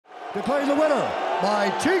declaring the winner by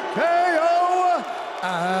TKO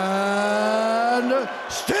and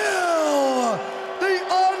still the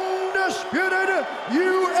undisputed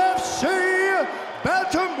UFC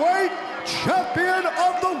Bantamweight Champion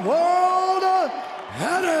of the world,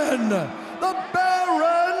 Renan the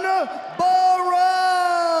Baron Barao.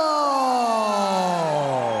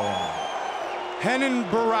 Renan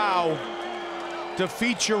Barao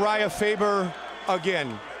defeats Urijah Faber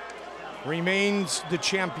again, remains the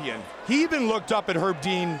champion. He even looked up at Herb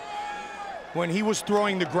Dean when he was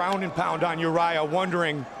throwing the ground and pound on Urijah,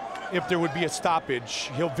 wondering if there would be a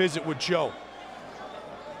stoppage. He'll visit with Joe.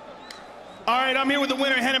 All right, I'm here with the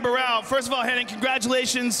winner, Renan Barao. First of all, Renan,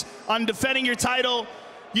 congratulations on defending your title.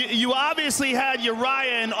 You obviously had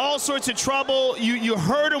Urijah in all sorts of trouble. You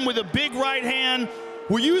hurt him with a big right hand.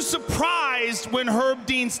 Were you surprised when Herb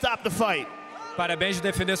Dean stopped the fight? Parabéns de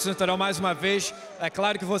defender seu cinturão mais uma vez. É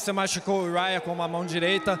claro que você machucou o Urijah com uma mão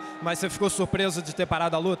direita, mas você ficou surpreso de ter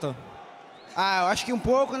parado a luta? Eu acho que um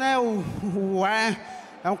pouco, né? O Urijah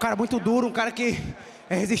é um cara muito duro, um cara que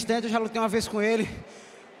é resistente. Eu já lutei uma vez com ele.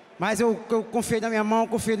 Mas eu confiei na minha mão,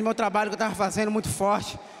 confiei no meu trabalho que eu estava fazendo, muito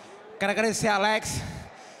forte. Quero agradecer a Alex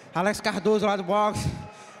Cardoso lá do boxe,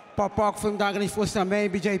 Popó, que foi me dar uma grande força também,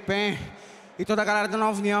 BJ Penn e toda a galera da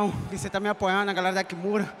Nova União, que você está me apoiando, a galera da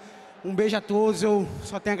Kimura. Um beijo a todos, eu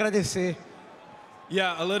só tenho a agradecer.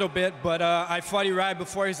 Yeah, a little bit, but I fought Urijah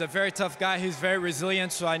before. He's a very tough guy. He's very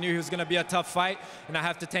resilient, so I knew he was going to be a tough fight, and I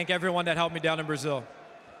have to thank everyone that helped me down in Brazil.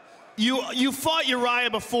 You fought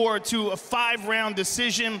Urijah before to a 5-round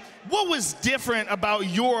decision. What was different about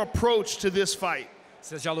your approach to this fight?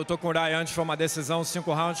 Você já lutou com o Urijah antes, foi uma decisão,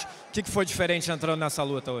 5 rounds. O que foi diferente entrando nessa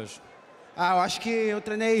luta hoje? Eu acho que eu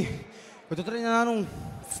tô treinando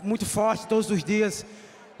muito forte todos os dias.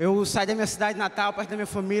 Eu saí da minha cidade natal, perto da minha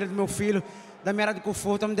família, do meu filho, da minha área de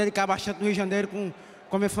conforto, eu me dedicar bastante no Rio de Janeiro com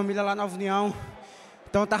a minha família lá na Nova União.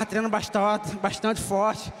 Então eu tava treinando bastante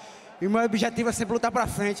forte. E o meu objetivo é sempre lutar pra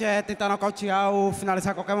frente, é tentar nocautear ou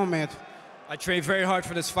finalizar a qualquer momento. I trained very hard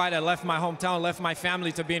for this fight. I left my hometown, left my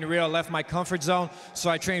family to be in Rio, left my comfort zone. So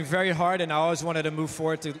I trained very hard, and I always wanted to move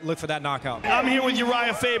forward to look for that knockout. I'm here with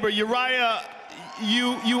Urijah Faber. Urijah,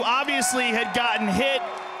 you obviously had gotten hit,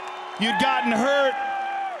 you'd gotten hurt.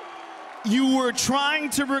 You were trying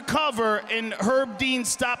to recover, and Herb Dean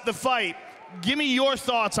stopped the fight. Give me your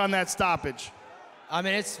thoughts on that stoppage. I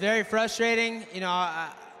mean, it's very frustrating. You know,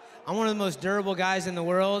 I'm one of the most durable guys in the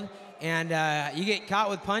world, and you get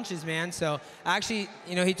caught with punches, man. So actually,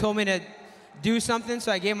 you know, he told me to do something,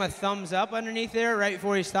 so I gave him a thumbs up underneath there right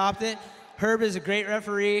before he stopped it. Herb is a great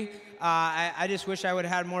referee. I just wish I would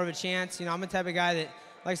have had more of a chance. You know, I'm the type of guy that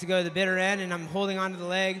likes to go to the bitter end, and I'm holding on to the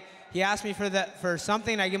leg. He asked me for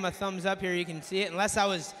something, I give him a thumbs up here. You can see it, unless I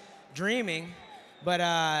was dreaming. But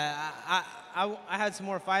I had some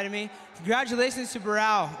more fight in me. Congratulations to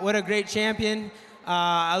Barao. What a great champion.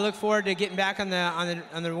 I look forward to getting back on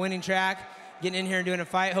the winning track, getting in here and doing a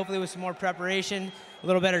fight, hopefully with some more preparation, a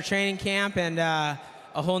little better training camp, and a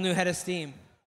whole new head of steam.